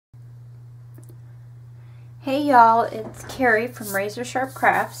Hey y'all, it's Kerri from Razor Sharp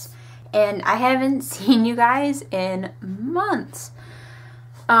Crafts, and I haven't seen you guys in months.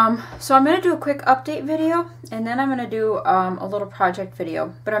 So I'm going to do a quick update video, and then I'm going to do a little project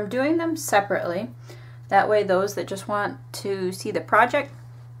video, but I'm doing them separately. That way those that just want to see the project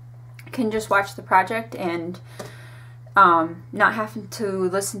can just watch the project and not having to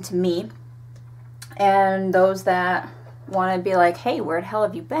listen to me. And those that want to be like, hey, where the hell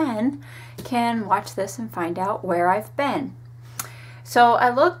have you been, can watch this and find out where I've been. So I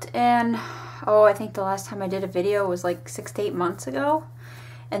looked, and I think the last time I did a video was like 6 to 8 months ago,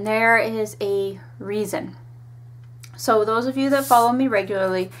 and there is a reason. So those of you that follow me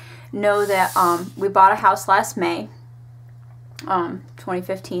regularly know that we bought a house last May,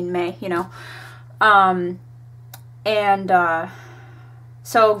 2015 May, you know,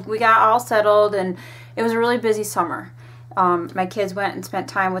 so we got all settled, and it was a really busy summer. My kids went and spent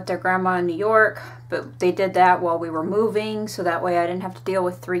time with their grandma in New York, but they did that while we were moving, so that way I didn't have to deal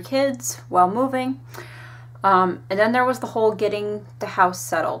with 3 kids while moving. And then there was the whole getting the house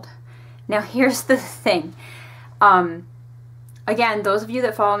settled. Now here's the thing. Again, those of you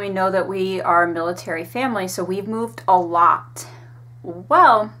that follow me know that we are a military family, so we've moved a lot.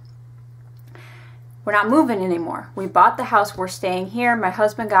 Well, we're not moving anymore. We bought the house, we're staying here. My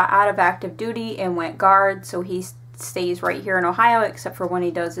husband got out of active duty and went guard, so he stays right here in Ohio, except for when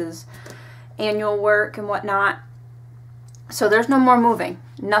he does his annual work and whatnot. So there's no more moving,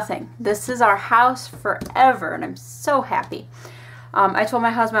 nothing. This is our house forever, and I'm so happy. I told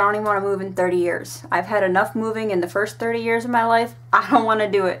my husband I don't even want to move in 30 years. I've had enough moving in the first 30 years of my life. I don't want to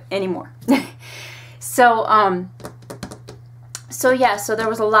do it anymore. So yeah, so there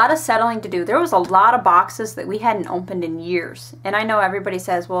was a lot of settling to do. There was a lot of boxes that we hadn't opened in years. And I know everybody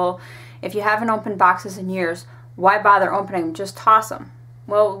says, well, if you haven't opened boxes in years, why bother opening them? Just toss them.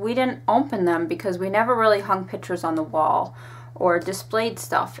 Well, we didn't open them because we never really hung pictures on the wall or displayed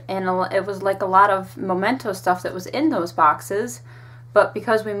stuff. And it was like a lot of memento stuff that was in those boxes. But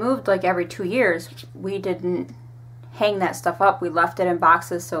because we moved like every 2 years, we didn't hang that stuff up. We left it in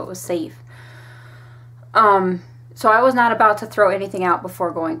boxes so it was safe. So I was not about to throw anything out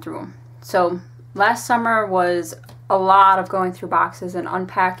before going through them. So last summer was a lot of going through boxes and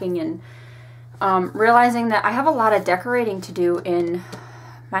unpacking and realizing that I have a lot of decorating to do in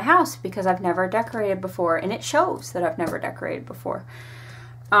my house because I've never decorated before, and it shows that I've never decorated before.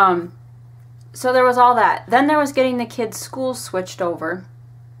 So there was all that. Then there was getting the kids' schools switched over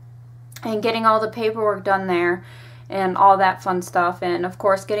and getting all the paperwork done there and all that fun stuff, and of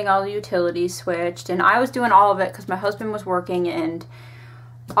course getting all the utilities switched. And I was doing all of it because my husband was working, and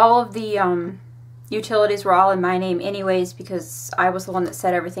all of the utilities were all in my name anyways because I was the one that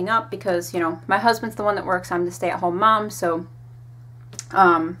set everything up because, you know, my husband's the one that works. I'm the stay-at-home mom, so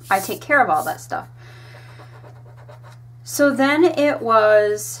I take care of all that stuff. So then it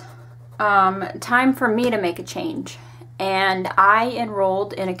was time for me to make a change, and I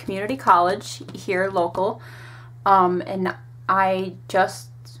enrolled in a community college here local, and I just,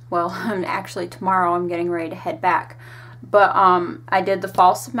 well, actually tomorrow I'm getting ready to head back. But I did the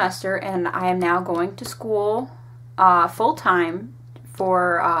fall semester, and I am now going to school full-time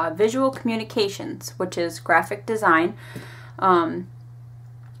for visual communications, which is graphic design.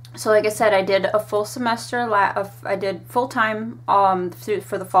 So like I said, I did a full semester. I did full-time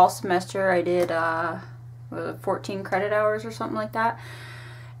for the fall semester. I did 14 credit hours or something like that.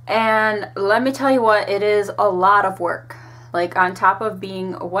 And let me tell you what, it is a lot of work. Like, on top of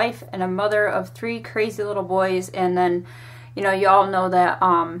being a wife and a mother of 3 crazy little boys, and then, you know, you all know that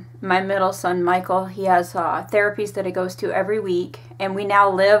my middle son, Michael, he has therapies that he goes to every week, and we now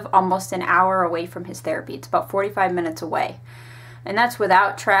live almost an hour away from his therapy. It's about 45 minutes away. And that's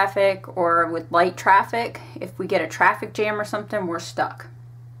without traffic or with light traffic. If we get a traffic jam or something, we're stuck.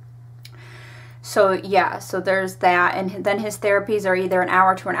 So, yeah, so there's that. And then his therapies are either an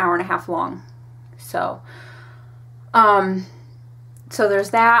hour to an hour and a half long. So, so there's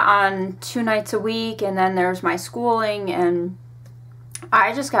that on 2 nights a week, and then there's my schooling, and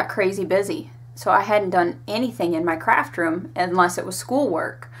I just got crazy busy. So I hadn't done anything in my craft room unless it was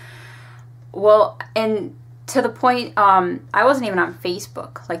schoolwork. Well, and to the point, I wasn't even on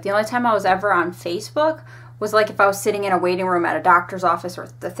Facebook. Like, the only time I was ever on Facebook was like if I was sitting in a waiting room at a doctor's office or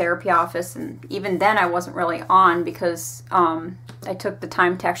the therapy office, and even then I wasn't really on because I took the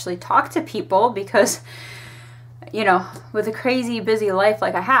time to actually talk to people because, you know, with a crazy busy life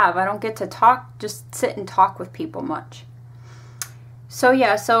like I have, I don't get to talk, just sit and talk with people much. So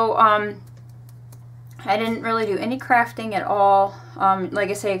yeah, so I didn't really do any crafting at all, like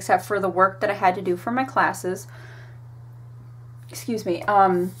I say, except for the work that I had to do for my classes. Excuse me.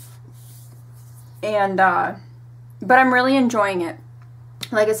 And, but I'm really enjoying it.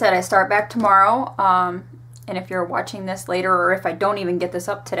 Like I said, I start back tomorrow. And if you're watching this later, or if I don't even get this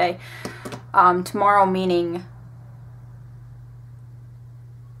up today, tomorrow meaning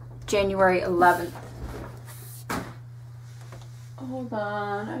January 11th. Hold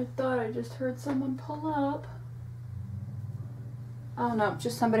on, I thought I just heard someone pull up. Oh no,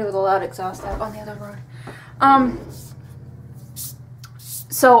 just somebody with a loud exhaust out on the other road.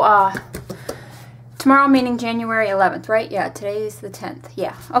 So, tomorrow meaning January 11th, right? Yeah, today's the 10th.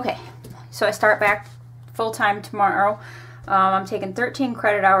 Yeah, okay. So I start back full-time tomorrow. I'm taking 13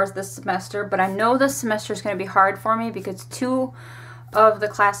 credit hours this semester, but I know this semester is going to be hard for me because 2 of the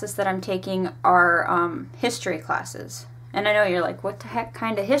classes that I'm taking are history classes. And I know you're like, what the heck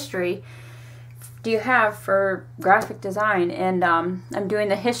kind of history do you have for graphic design? And I'm doing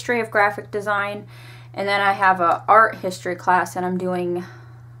the history of graphic design, and then I have a art history class, and I'm doing,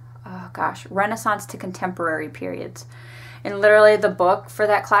 oh gosh, Renaissance to contemporary periods. And literally the book for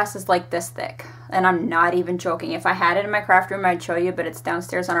that class is like this thick. And I'm not even joking. If I had it in my craft room, I'd show you, but it's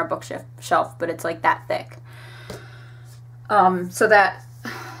downstairs on our bookshelf, but it's like that thick. So that,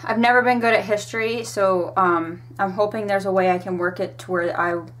 I've never been good at history, so I'm hoping there's a way I can work it to where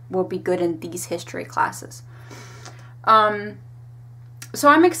I will be good in these history classes. So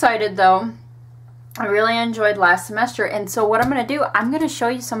I'm excited though. I really enjoyed last semester, and so what I'm going to do, I'm going to show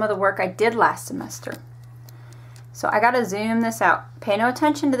you some of the work I did last semester. So I got to zoom this out. Pay no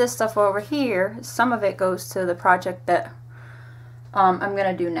attention to this stuff over here. Some of it goes to the project that I'm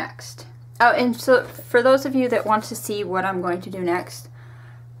going to do next. Oh, and so for those of you that want to see what I'm going to do next,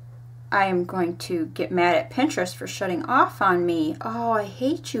 I am going to get mad at Pinterest for shutting off on me. Oh, I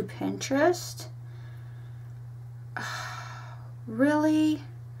hate you, Pinterest. Really?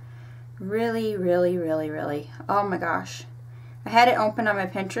 Really, really, really, really. Oh my gosh. I had it open on my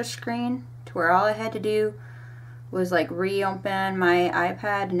Pinterest screen to where all I had to do was like reopen my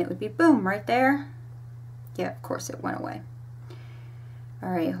iPad and it would be boom right there. Yeah, of course it went away.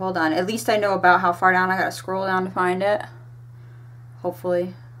 Alright, hold on. At least I know about how far down I gotta scroll down to find it.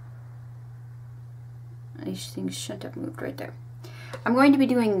 Hopefully. These things shouldn't have moved right there. I'm going to be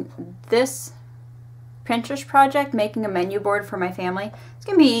doing this Pinterest project, making a menu board for my family. It's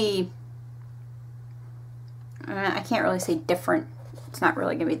going to be, I can't really say different. It's not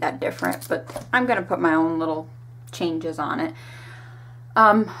really going to be that different, but I'm going to put my own little changes on it.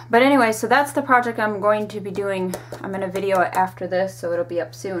 But anyway, so that's the project I'm going to be doing. I'm going to video it after this, so it'll be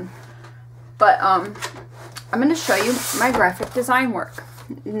up soon. But I'm going to show you my graphic design work.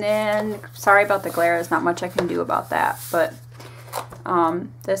 And sorry about the glare, there's not much I can do about that. But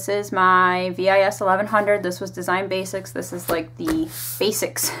this is my VIS 1100. This was Design Basics. This is like the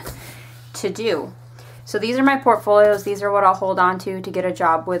basics to do. So these are my portfolios. These are what I'll hold on to get a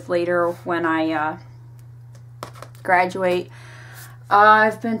job with later when I graduate.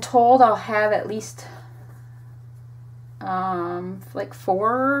 I've been told I'll have at least like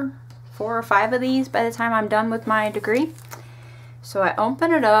four or five of these by the time I'm done with my degree. So I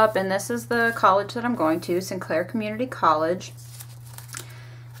open it up, and this is the college that I'm going to, Sinclair Community College.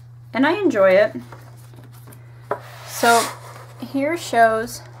 And I enjoy it. So here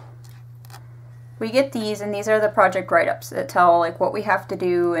shows, we get these, and these are the project write-ups that tell like what we have to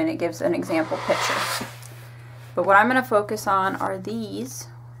do, and it gives an example picture. But what I'm going to focus on are these.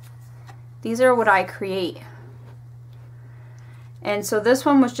 These are what I create. And so this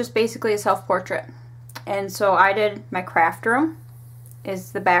one was just basically a self-portrait. And so I did my craft room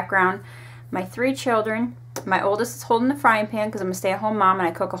is the background. My 3 children. My oldest is holding the frying pan because I'm a stay-at-home mom and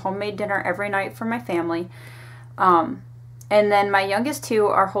I cook a homemade dinner every night for my family. And then my youngest 2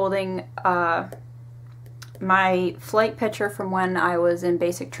 are holding my flight picture from when I was in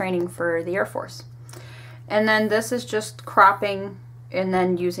basic training for the Air Force. And then this is just cropping and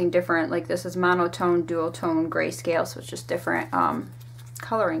then using different, like this is monotone, dual tone, grayscale, so it's just different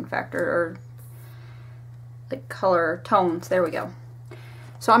coloring factor or like color tones. There we go.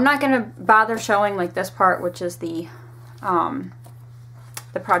 So I'm not going to bother showing like this part, which is the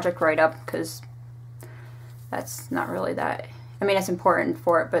project write-up, because that's not really that, I mean, it's important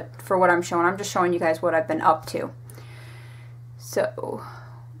for it, but for what I'm showing, I'm just showing you guys what I've been up to. So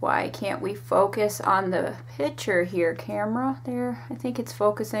why can't we focus on the picture here, camera? There, I think it's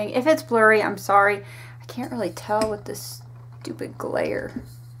focusing. If it's blurry, I'm sorry. I can't really tell with this stupid glare.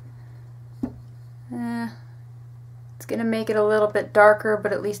 It's going to make it a little bit darker,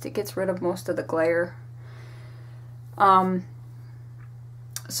 but at least it gets rid of most of the glare.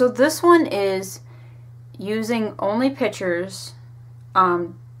 So this one is using only pictures,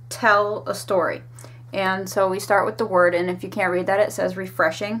 tell a story. And so we start with the word, and if you can't read that, it says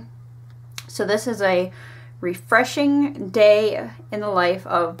refreshing. So this is a refreshing day in the life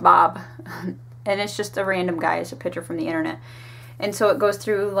of Bob. And it's just a random guy. It's a picture from the internet. And so it goes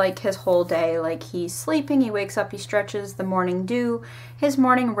through like his whole day. Like he's sleeping, he wakes up, he stretches, the morning dew, his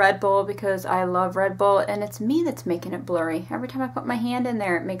morning Red Bull, because I love Red Bull, and it's me that's making it blurry. Every time I put my hand in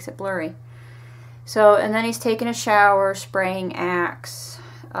there, it makes it blurry. So, and then he's taking a shower, spraying Axe,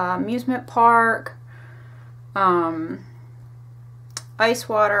 amusement park, ice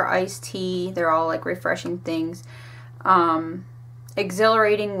water, iced tea. They're all like refreshing things.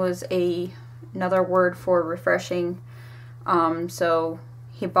 Exhilarating was another word for refreshing. So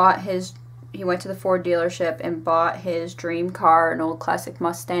he went to the Ford dealership and bought his dream car, an old classic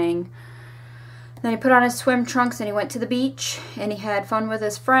Mustang. Then he put on his swim trunks and he went to the beach and he had fun with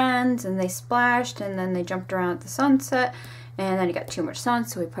his friends and they splashed and then they jumped around at the sunset, and then he got too much sun,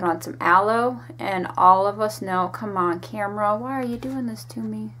 so he put on some aloe. And all of us know, come on camera, why are you doing this to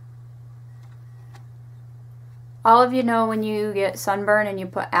me? All of you know when you get sunburn and you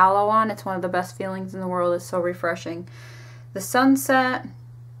put aloe on, it's one of the best feelings in the world. It's so refreshing. The sunset,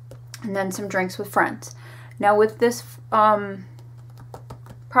 and then some drinks with friends. Now with this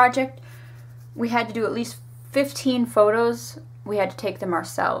project, we had to do at least 15 photos. We had to take them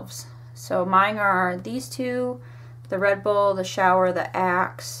ourselves. So mine are these two, the Red Bull, the shower, the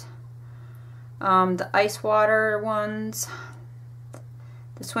Axe, the ice water ones,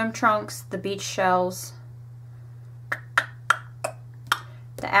 the swim trunks, the beach shells,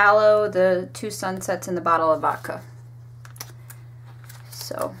 the aloe, the two sunsets, and the bottle of vodka.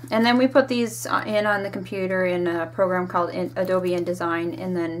 So, and then we put these in on the computer in a program called Adobe InDesign,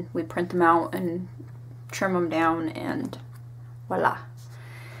 and then we print them out and trim them down, and voila.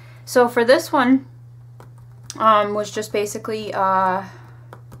 So for this one, was just basically,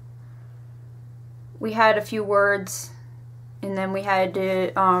 we had a few words, and then we had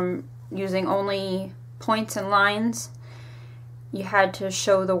to, using only points and lines, you had to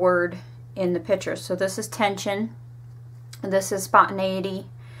show the word in the picture. So this is tension, this is spontaneity,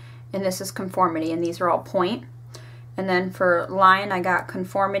 and this is conformity, and these are all point. And then for line, I got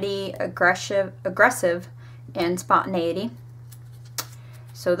conformity, aggressive, and spontaneity.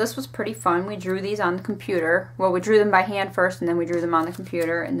 So this was pretty fun. We drew these on the computer. Well, we drew them by hand first, and then we drew them on the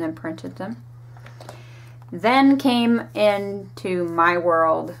computer, and then printed them. Then came into my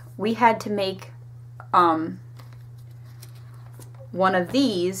world. We had to make one of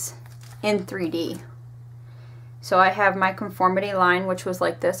these in 3D. So I have my conformity line, which was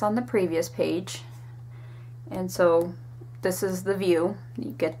like this on the previous page. And so this is the view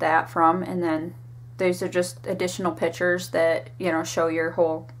you get that from, and then these are just additional pictures that, you know, show your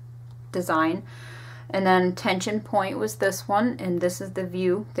whole design. And then tension point was this one, and this is the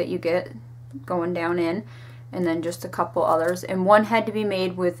view that you get going down in, and then just a couple others. And one had to be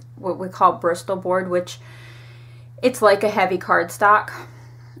made with what we call Bristol board, which it's like a heavy cardstock,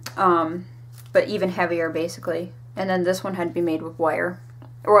 but even heavier basically. And then this one had to be made with wire.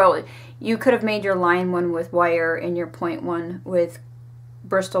 Well, you could have made your line one with wire and your point one with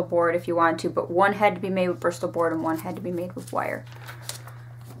Bristol board if you wanted to, but one had to be made with Bristol board and one had to be made with wire.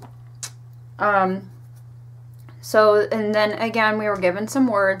 So, and then again, we were given some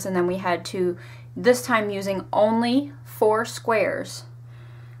words, and then we had to, this time using only 4 squares,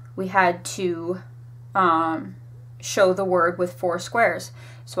 we had to show the word with 4 squares.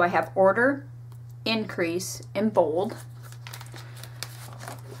 So I have order, increase in bold,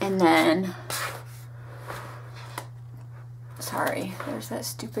 and then, sorry, there's that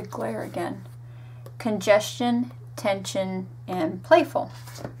stupid glare again, congestion, tension, and playful.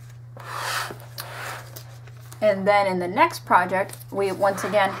 And then in the next project, we once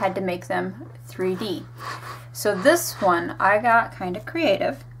again had to make them 3D. So this one, I got kind of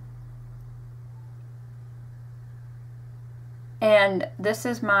creative. And this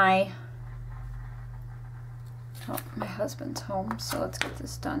is my, oh, my husband's home, so let's get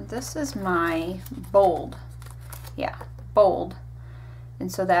this done. This is my bold, yeah, bold.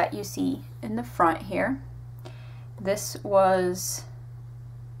 And so that you see in the front here. This was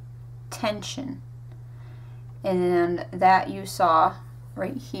tension. And that you saw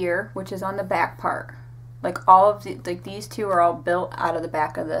right here, which is on the back part. Like all of the, like these two are all built out of the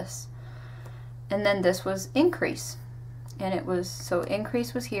back of this. And then this was increase. And it was, so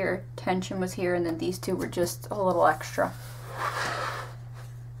increase was here, tension was here, and then these two were just a little extra.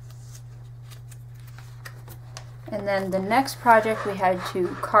 And then the next project, we had to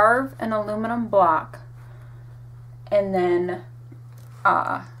carve an aluminum block and then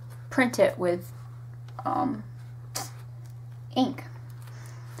print it with ink.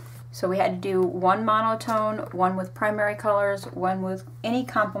 So we had to do one monotone, one with primary colors, one with any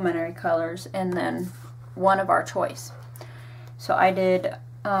complementary colors, and then one of our choice. So I did,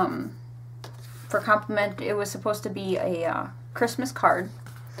 for complement, it was supposed to be a Christmas card.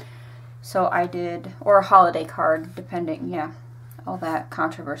 So I did, or a holiday card, depending, yeah, all that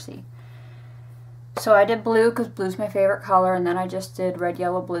controversy. So I did blue because blue's my favorite color, and then I just did red,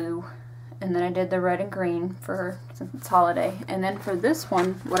 yellow, blue, and then I did the red and green for, since it's holiday. And then for this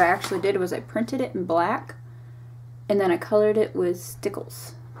one, what I actually did was I printed it in black, and then I colored it with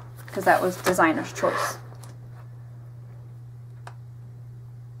stickles, because that was designer's choice.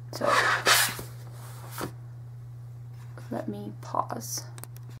 So, let me pause.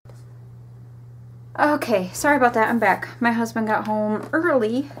 Okay, sorry about that, I'm back. My husband got home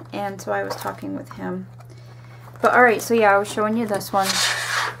early, and so I was talking with him. But alright, so yeah, I was showing you this one.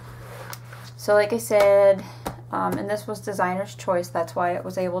 So like I said, and this was designer's choice, that's why it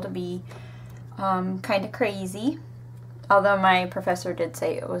was able to be kind of crazy. Although my professor did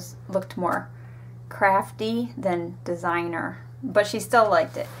say it looked more crafty than designer, but she still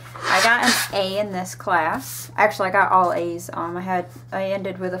liked it. I got an A in this class. Actually, I got all A's. I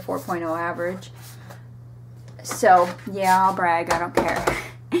ended with a 4.0 average. So, yeah, I'll brag, I don't care.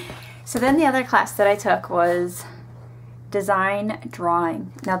 So then the other class that I took was design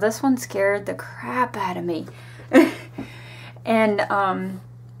drawing. Now this one scared the crap out of me. And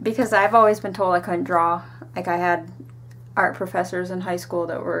because I've always been told I couldn't draw. Like I had art professors in high school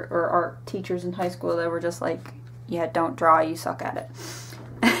that were, or art teachers in high school that were just like, yeah, don't draw, you suck at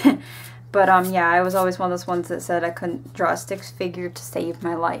it. But yeah, I was always one of those ones that said I couldn't draw a stick figure to save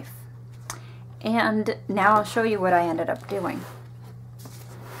my life. And now I'll show you what I ended up doing.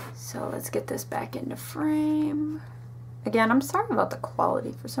 So let's get this back into frame. Again, I'm sorry about the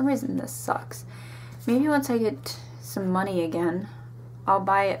quality. For some reason this sucks. Maybe once I get some money again, I'll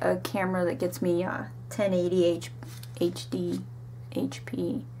buy a camera that gets me 1080 HD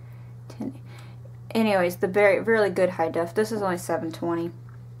HP. 10. Anyways, the really good high def. This is only 720.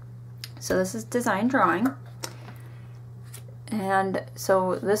 So this is design drawing. And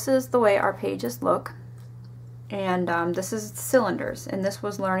so this is the way our pages look. And this is cylinders. And this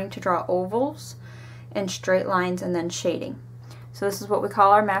was learning to draw ovals and straight lines and then shading. So this is what we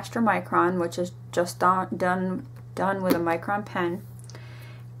call our master micron, which is just done with a micron pen.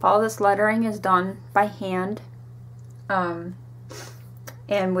 All this lettering is done by hand and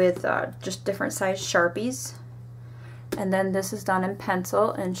with just different size Sharpies. And then this is done in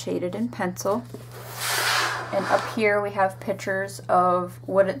pencil and shaded in pencil. And up here we have pictures of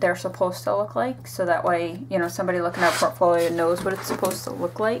what they're supposed to look like, so that way, you know, somebody looking at a portfolio knows what it's supposed to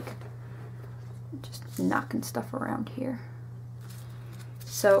look like. Just knocking stuff around here.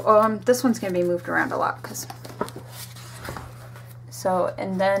 So this one's going to be moved around a lot, so,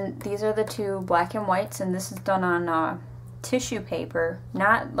 and then these are the two black and whites, and this is done on tissue paper,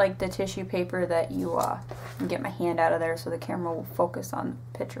 not like the tissue paper that you can get my hand out of there so the camera will focus on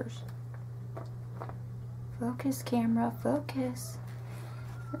the pictures. Focus, camera, focus.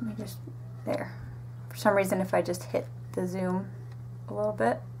 Let me just, there. For some reason, if I just hit the zoom a little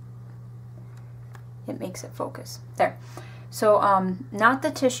bit, it makes it focus. There. So, not the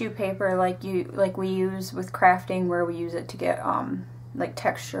tissue paper like we use with crafting, where we use it to get like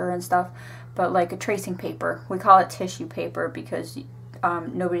texture and stuff, but like a tracing paper. We call it tissue paper because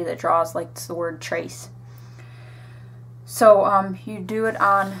nobody that draws likes the word trace. So you do it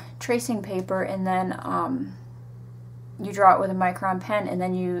on tracing paper, and then you draw it with a micron pen, and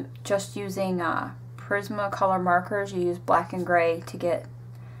then you just using Prismacolor markers. You use black and gray to get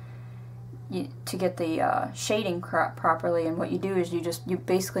the shading properly. And what you do is you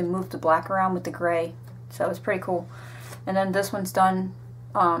basically move the black around with the gray. So it's pretty cool. And then this one's done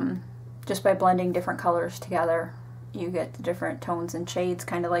just by blending different colors together. You get the different tones and shades,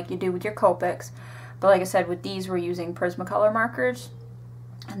 kind of like you do with your Copics. But like I said, with these we're using Prismacolor markers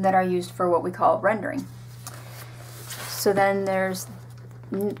that are used for what we call rendering. So then there's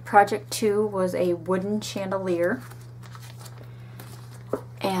project 2 was a wooden chandelier.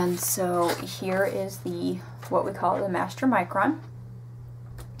 And so here is what we call the master micron.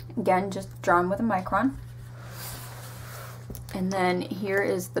 Again, just drawn with a micron. And then here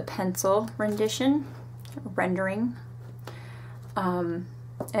is the pencil rendering.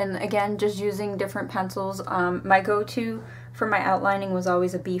 And again, just using different pencils. My go-to for my outlining was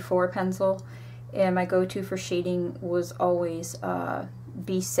always a B4 pencil, and my go-to for shading was always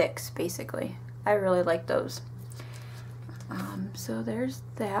B6, basically. I really like those. So there's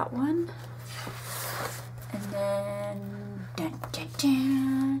that one. And then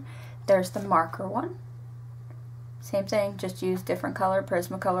there's the marker one. Same thing, just use different color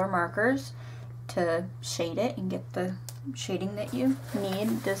Prismacolor markers to shade it and get the shading that you need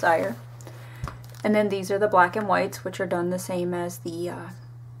and desire. And then these are the black and whites, which are done the same as the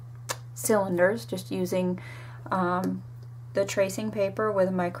cylinders, just using the tracing paper with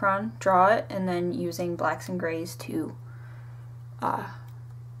a micron, draw it, and then using blacks and grays to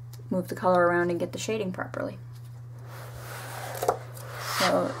move the color around and get the shading properly.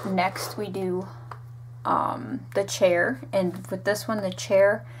 So next we do the chair, and with this one the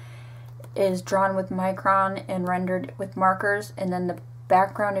chair is drawn with micron and rendered with markers, and then the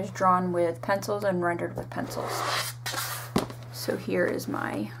background is drawn with pencils and rendered with pencils. So here is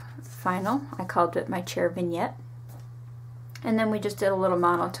my final. I called it my chair vignette. And then we just did a little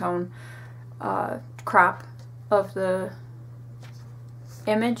monotone crop of the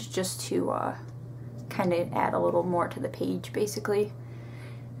image just to kind of add a little more to the page, basically.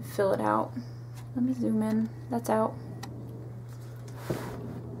 Fill it out. Let me zoom in. That's out.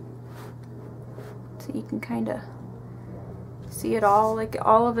 So you can kind of see it all, like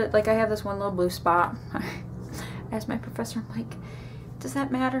all of it. Like I have this one little blue spot. I asked my professor, I'm like, does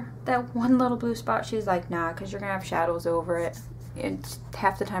that matter? That one little blue spot? She's like, nah, because you're going to have shadows over it. And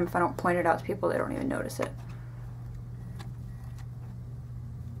half the time if I don't point it out to people, they don't even notice it.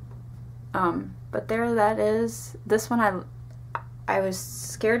 But there that is. This one, I was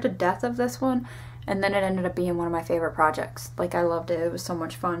scared to death of this one, and then it ended up being one of my favorite projects. Like, I loved it. It was so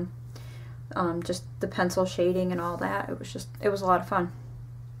much fun. Just the pencil shading and all that. It was a lot of fun.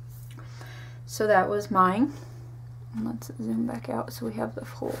 So that was mine. And let's zoom back out so we have the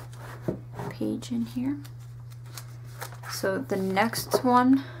full page in here. So the next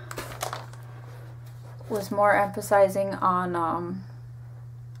one was more emphasizing on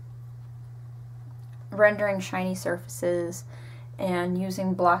rendering shiny surfaces and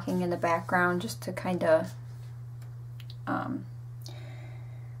using blocking in the background just to kind of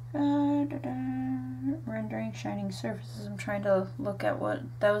rendering shining surfaces. I'm trying to look at what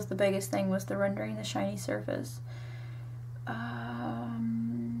that was. The biggest thing was the rendering the shiny surface.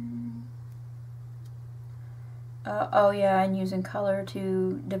 Oh yeah, and using color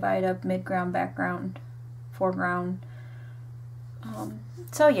to divide up midground, background, foreground.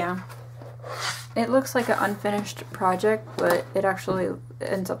 So yeah, it looks like an unfinished project, but it actually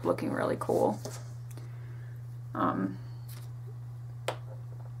ends up looking really cool.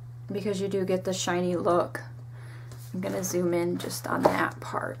 Because you do get the shiny look. I'm gonna zoom in just on that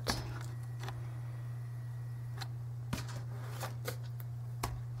part.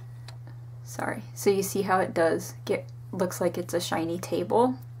 Sorry. So you see how it does looks like it's a shiny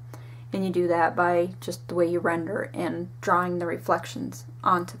table, and you do that by just the way you render and drawing the reflections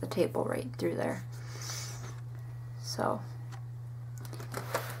onto the table right through there. So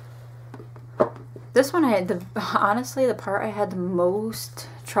this one honestly the part I had the most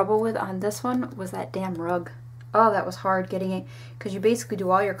trouble with on this one was that damn rug. Oh, that was hard getting it, because you basically do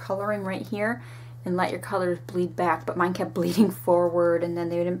all your coloring right here and let your colors bleed back, but mine kept bleeding forward, and then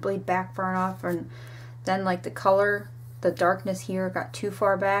they didn't bleed back far enough, and then like the color, the darkness here got too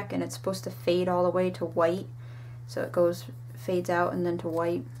far back, and it's supposed to fade all the way to white, so it fades out and then to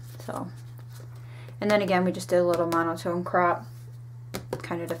white. So, and then again we just did a little monotone crop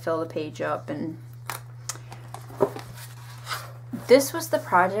kind of to fill the page up. And this was the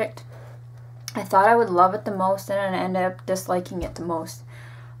project I thought I would love it the most, and I ended up disliking it the most.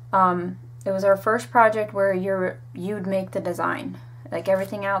 It was our first project where you'd make the design. Like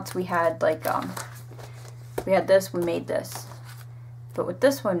everything else we had like we had this, we made this. But with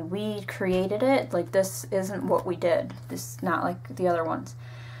this one we created it. Like this isn't what we did. This is not like the other ones.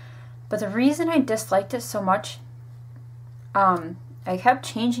 But the reason I disliked it so much, I kept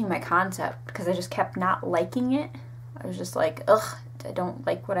changing my concept because I just kept not liking it. I was just like, ugh, I don't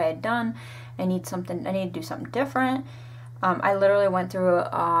like what I had done. I need to do something different. I literally went through,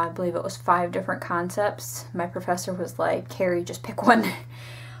 I believe it was 5 different concepts. My professor was like, Kerri, just pick one.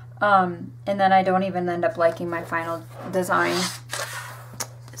 And then I don't even end up liking my final design.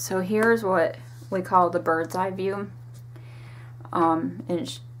 So here's what we call the bird's eye view.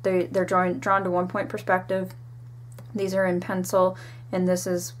 And they're drawn to 1-point perspective. These are in pencil, and this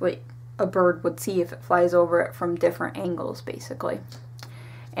is what a bird would see if it flies over it from different angles, basically.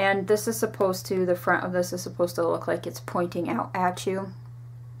 And this is supposed to, the front of this is supposed to look like it's pointing out at you.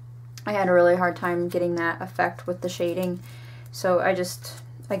 I had a really hard time getting that effect with the shading. So I just,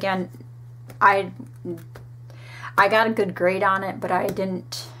 again, I got a good grade on it, but I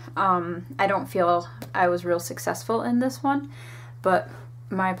didn't, I don't feel I was real successful in this one. But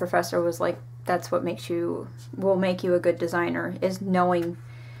my professor was like, that's what will make you a good designer, is knowing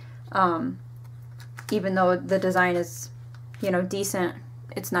even though the design is, you know, decent,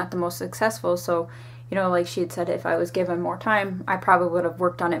 it's not the most successful. So, you know, like she had said, if I was given more time, I probably would have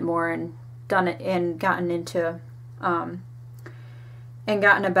worked on it more and done it and gotten into, and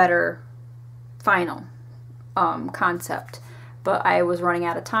gotten a better final concept. But I was running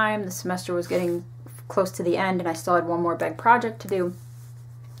out of time. The semester was getting close to the end, and I still had one more big project to do.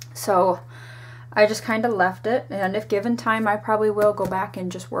 So I just kind of left it, and if given time, I probably will go back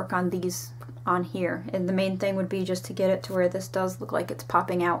and just work on these on here. And the main thing would be just to get it to where this does look like it's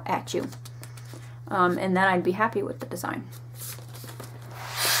popping out at you. And then I'd be happy with the design.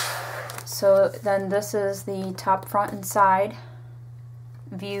 So then this is the top, front, and side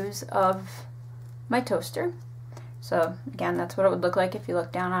views of my toaster. So again, that's what it would look like if you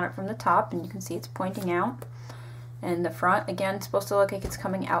look down on it from the top, and you can see it's pointing out. And the front, again, it's supposed to look like it's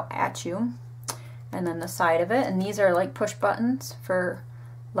coming out at you. And then the side of it, and these are like push buttons for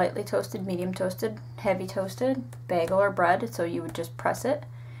lightly toasted, medium toasted, heavy toasted, bagel or bread. So you would just press it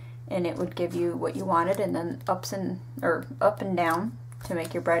and it would give you what you wanted, and then up and down to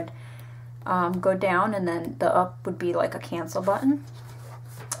make your bread go down, and then the up would be like a cancel button.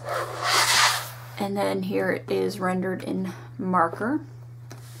 And then here it is rendered in marker.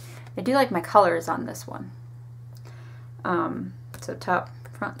 I do like my colors on this one. So top,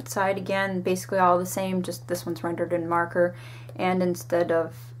 front, and side, again, basically all the same, just this one's rendered in marker. And instead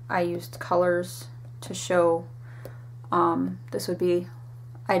of, I used colors to show, this would be,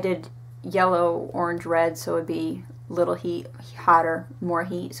 I did yellow, orange, red, so it would be little heat, hotter, more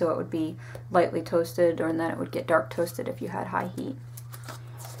heat, so it would be lightly toasted, and then it would get dark toasted if you had high heat.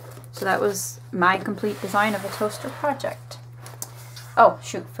 So that was my complete design of a toaster project. Oh,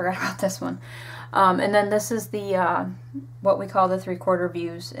 shoot, forgot about this one. And then this is the, what we call the 3/4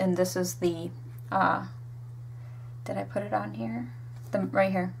 views, and this is the, did I put it on here?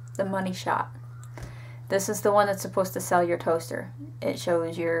 Right here, the money shot. This is the one that's supposed to sell your toaster. It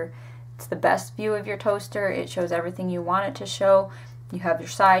shows it's the best view of your toaster. It shows everything you want it to show. You have your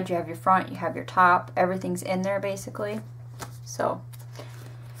side, you have your front, you have your top. Everything's in there basically. So,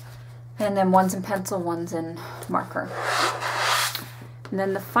 and then one's in pencil, one's in marker. And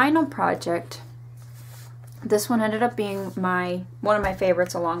then the final project, this one ended up being one of my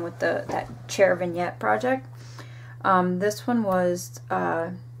favorites, along with that chair vignette project. This one was,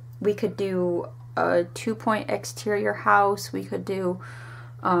 we could do a 2-point exterior house, we could do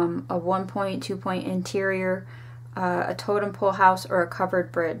a 1-point, 2-point interior, a totem pole house, or a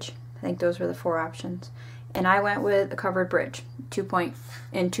covered bridge. I think those were the 4 options. And I went with a covered bridge, 2-point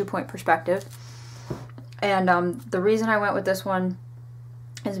perspective. And the reason I went with this one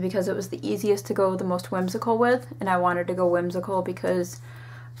is because it was the easiest to go the most whimsical with, and I wanted to go whimsical because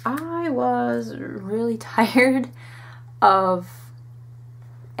I was really tired of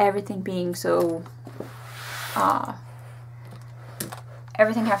everything being so,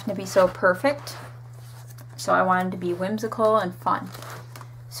 everything having to be so perfect. So I wanted to be whimsical and fun.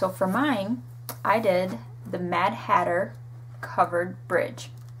 So for mine, I did the Mad Hatter covered bridge.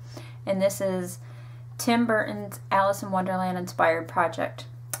 And this is Tim Burton's Alice in Wonderland inspired project.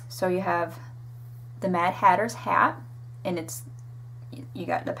 So you have the Mad Hatter's hat, and you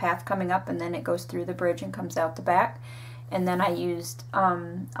got the path coming up, and then it goes through the bridge and comes out the back. And then I used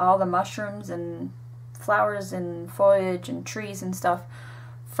all the mushrooms and flowers and foliage and trees and stuff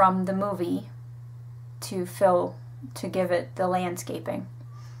from the movie to give it the landscaping.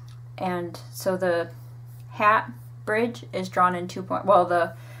 And so the hat bridge is drawn in 2-point,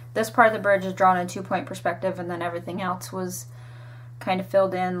 well, this part of the bridge is drawn in 2-point perspective, and then everything else was kind of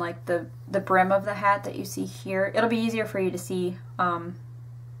filled in, like the brim of the hat that you see here. It'll be easier for you to see,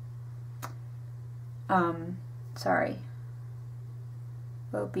 sorry.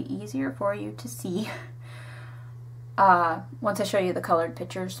 It'll be easier for you to see once I show you the colored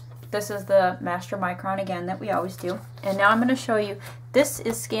pictures. This is the Master Micron again that we always do. And now I'm going to show you, this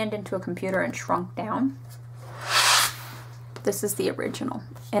is scanned into a computer and shrunk down. This is the original.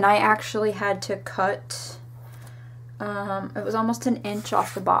 And I actually had to cut, it was almost 1 inch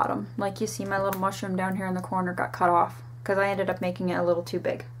off the bottom. Like you see, my little mushroom down here in the corner got cut off because I ended up making it a little too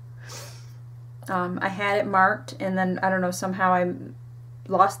big. I had it marked, and then, I don't know, somehow I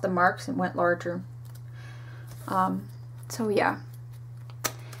lost the marks and went larger. So yeah.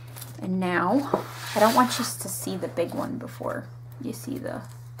 And now, I don't want you to see the big one before you see the...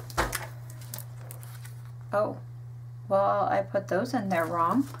 Oh, well, I put those in there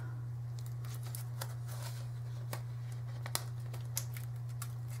wrong.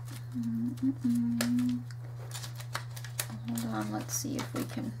 Hold on, let's see if we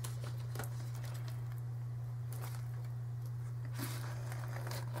can...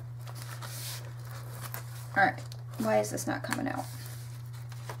 Alright, why is this not coming out?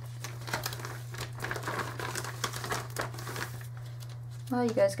 Well,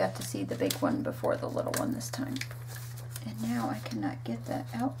 you guys got to see the big one before the little one this time. And now I cannot get that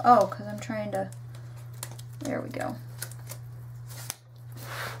out. Oh, because I'm trying to... There we go.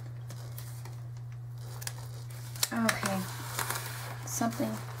 Okay.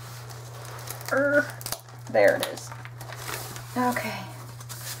 Something... There it is. Okay.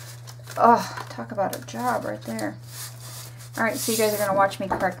 Oh, talk about a job right there. Alright, so you guys are going to watch me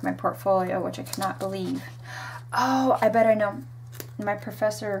correct my portfolio, which I cannot believe. Oh, I bet I know. My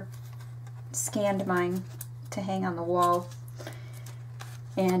professor scanned mine to hang on the wall,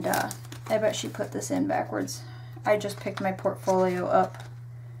 and I bet she put this in backwards. I just picked my portfolio up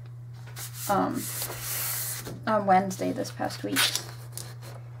on Wednesday this past week,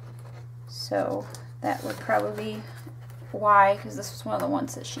 so that would probably be why, because this was one of the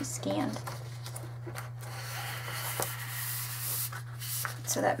ones that she scanned.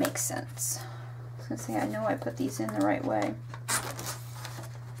 So that makes sense. I was going to say, I know I put these in the right way.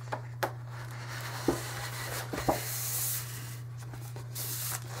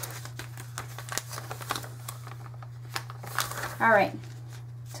 Alright,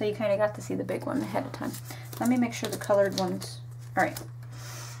 so you kind of got to see the big one ahead of time. Let me make sure the colored ones... Alright.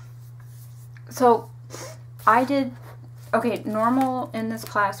 So, I did... Okay, normal in this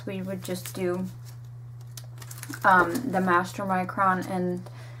class we would just do the Master Micron and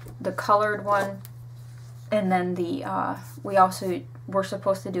the colored one. And then the... we also were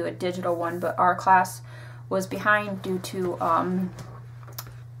supposed to do a digital one, but our class was behind due to...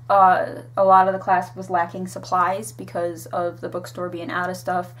 a lot of the class was lacking supplies because of the bookstore being out of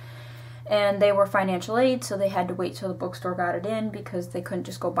stuff, and they were financial aid, so they had to wait till the bookstore got it in because they couldn't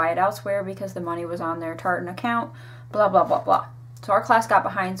just go buy it elsewhere because the money was on their Tartan account, blah blah blah blah. So our class got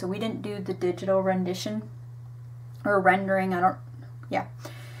behind, so we didn't do the digital rendition or rendering.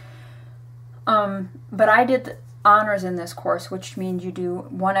 But I did the honors in this course, which means you do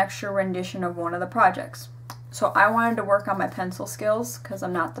one extra rendition of one of the projects. So I wanted to work on my pencil skills because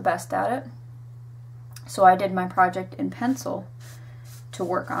I'm not the best at it. So I did my project in pencil to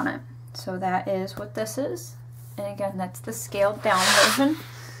work on it. So that is what this is. And again, that's the scaled down version.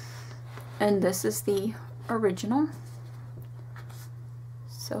 And this is the original.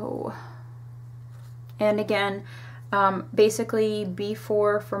 So, and again, basically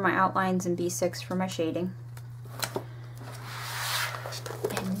B4 for my outlines and B6 for my shading.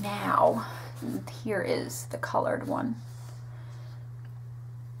 And now... here is the colored one.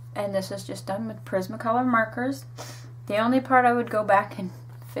 And this is just done with Prismacolor markers. The only part I would go back and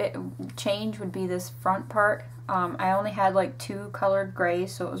change would be this front part. I only had like 2 colored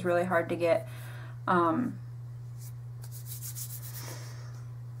grays, so it was really hard to get some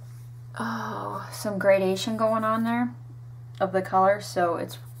gradation going on there of the color, so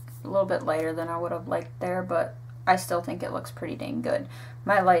it's a little bit lighter than I would have liked there, but I still think it looks pretty dang good.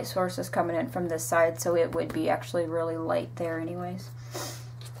 My light source is coming in from this side, so it would be actually really light there anyways.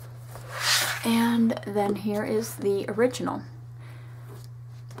 And then here is the original.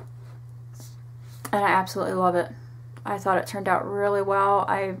 And I absolutely love it. I thought it turned out really well.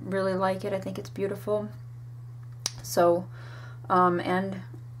 I really like it. I think it's beautiful. So, and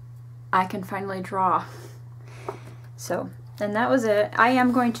I can finally draw. So, and that was it. I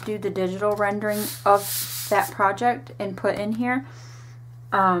am going to do the digital rendering of that project and put in here.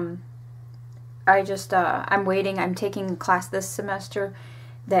 I'm waiting. I'm taking a class this semester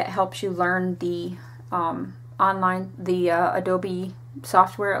that helps you learn the Adobe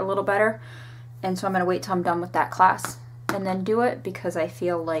software a little better, and so I'm going to wait till I'm done with that class and then do it, because I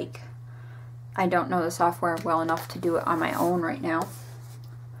feel like I don't know the software well enough to do it on my own right now.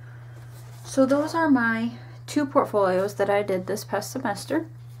 So those are my 2 portfolios that I did this past semester,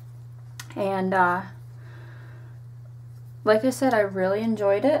 and like I said, I really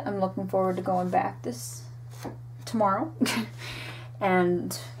enjoyed it. I'm looking forward to going back tomorrow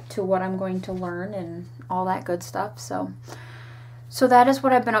and to what I'm going to learn and all that good stuff. So that is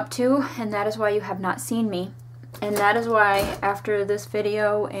what I've been up to, and that is why you have not seen me. And that is why after this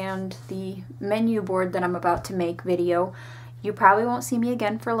video and the menu board that I'm about to make video, you probably won't see me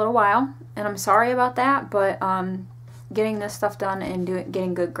again for a little while. And I'm sorry about that, but getting this stuff done and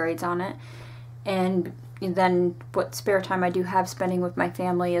getting good grades on it, and then what spare time I do have spending with my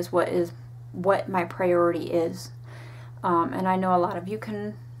family is what my priority is. And I know a lot of you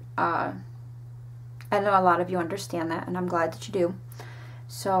understand that, and I'm glad that you do.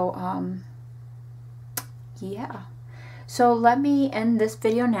 So, yeah. So let me end this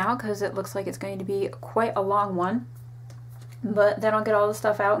video now, because it looks like it's going to be quite a long one. But then I'll get all the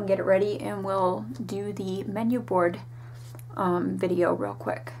stuff out and get it ready, and we'll do the menu board video real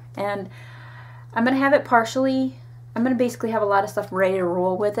quick. And I'm going to have it partially, I'm going to basically have a lot of stuff ready to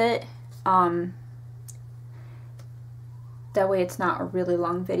roll with it. That way it's not a really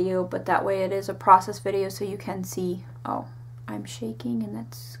long video, but that way it is a process video so you can see. Oh, I'm shaking and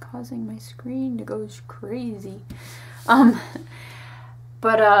that's causing my screen to go crazy.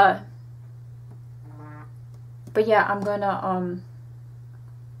 But yeah, I'm gonna,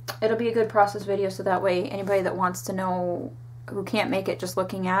 it'll be a good process video so that way anybody that wants to know, who can't make it just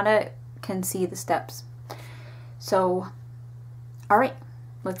looking at it, can see the steps. So, alright,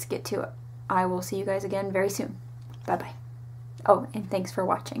 let's get to it. I will see you guys again very soon. Bye-bye. Oh, and thanks for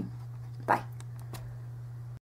watching.